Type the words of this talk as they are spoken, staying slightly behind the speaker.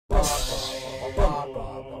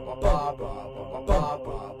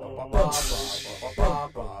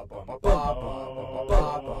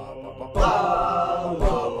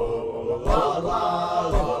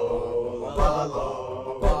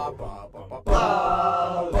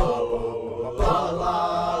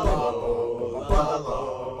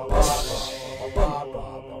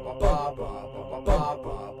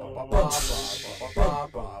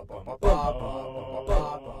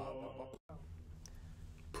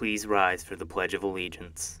Please rise for the Pledge of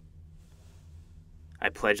Allegiance. I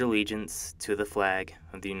pledge allegiance to the flag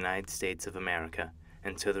of the United States of America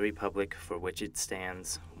and to the republic for which it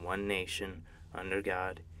stands, one nation, under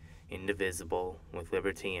God, indivisible, with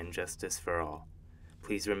liberty and justice for all.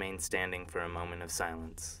 Please remain standing for a moment of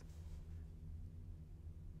silence.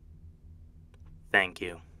 Thank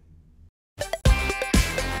you.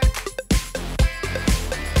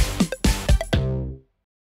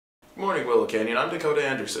 Good morning, Willow Canyon. I'm Dakota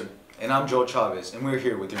Anderson. And I'm Joel Chavez, and we're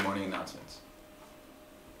here with your morning announcements.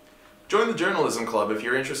 Join the Journalism Club if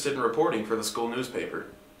you're interested in reporting for the school newspaper.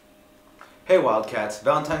 Hey Wildcats,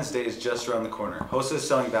 Valentine's Day is just around the corner. Host is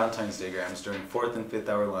selling Valentine's Day grams during 4th and 5th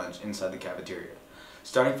hour lunch inside the cafeteria.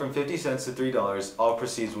 Starting from 50 cents to $3, all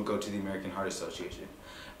proceeds will go to the American Heart Association.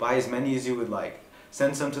 Buy as many as you would like.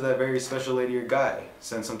 Send some to that very special lady or guy.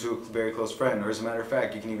 Send some to a very close friend, or as a matter of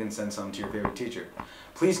fact, you can even send some to your favorite teacher.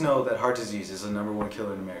 Please know that heart disease is the #1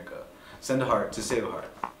 killer in America. Send a heart to save a heart.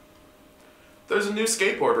 There's a new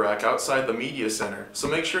skateboard rack outside the media center, so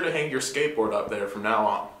make sure to hang your skateboard up there from now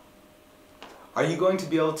on. Are you going to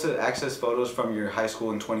be able to access photos from your high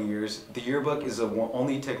school in 20 years? The yearbook is the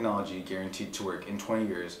only technology guaranteed to work in 20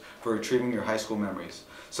 years for retrieving your high school memories.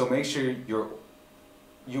 So make sure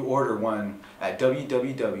you order one at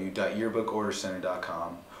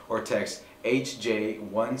www.yearbookordercenter.com or text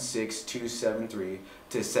HJ16273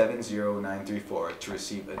 to 70934 to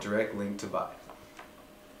receive a direct link to buy.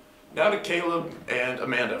 Now to Caleb and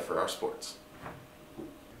Amanda for our sports.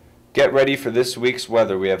 Get ready for this week's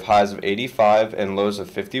weather. We have highs of 85 and lows of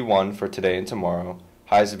 51 for today and tomorrow.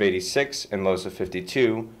 Highs of 86 and lows of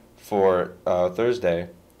 52 for Thursday.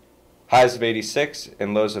 Highs of 86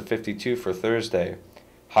 and lows of 52 for Thursday.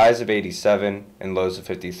 Highs of 87 and lows of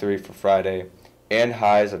 53 for Friday. And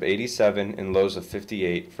highs of 87 and lows of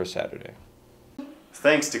 58 for Saturday.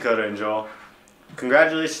 Thanks, Dakota and Joel.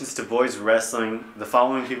 Congratulations to boys wrestling. The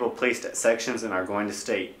following people placed at sections and are going to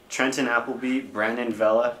state: Trenton Appleby, Brandon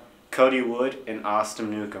Vella, Cody Wood, and Austin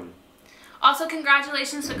Newcomb. Also,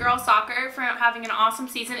 congratulations to girls soccer for having an awesome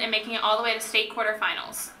season and making it all the way to state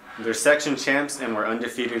quarterfinals. They're section champs and were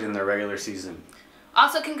undefeated in their regular season.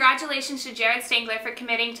 Also, congratulations to Jared Stangler for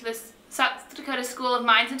committing to the South Dakota School of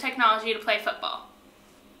Mines and Technology to play football.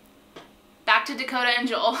 Back to Dakota and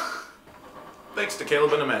Joel. Thanks to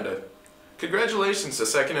Caleb and Amanda. Congratulations to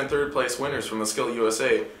 2nd and 3rd place winners from the Skill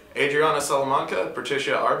USA. Adriana Salamanca,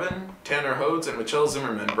 Patricia Arbin, Tanner Hodes, and Michelle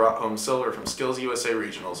Zimmerman brought home silver from Skills USA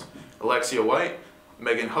Regionals. Alexia White,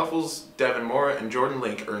 Megan Huffles, Devin Mora, and Jordan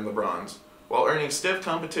Link earned the bronze. While earning stiff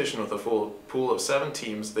competition with a full pool of 7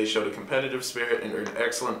 teams, they showed a competitive spirit and earned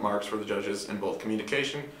excellent marks for the judges in both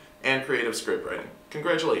communication and creative script writing.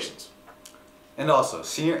 Congratulations. And also,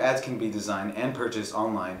 senior ads can be designed and purchased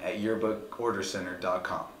online at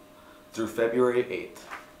yearbookordercenter.com through February 8th.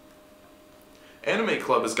 Anime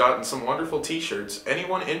Club has gotten some wonderful t-shirts.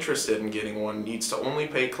 Anyone interested in getting one needs to only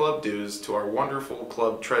pay club dues to our wonderful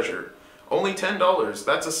club treasurer. Only $10,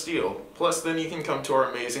 that's a steal. Plus then you can come to our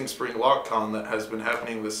amazing spring LockCon that has been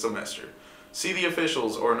happening this semester. See the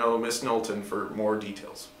officials or know Miss Knowlton for more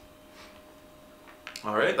details.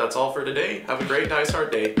 Alright, that's all for today. Have a great Dice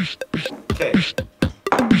Heart Day. Okay.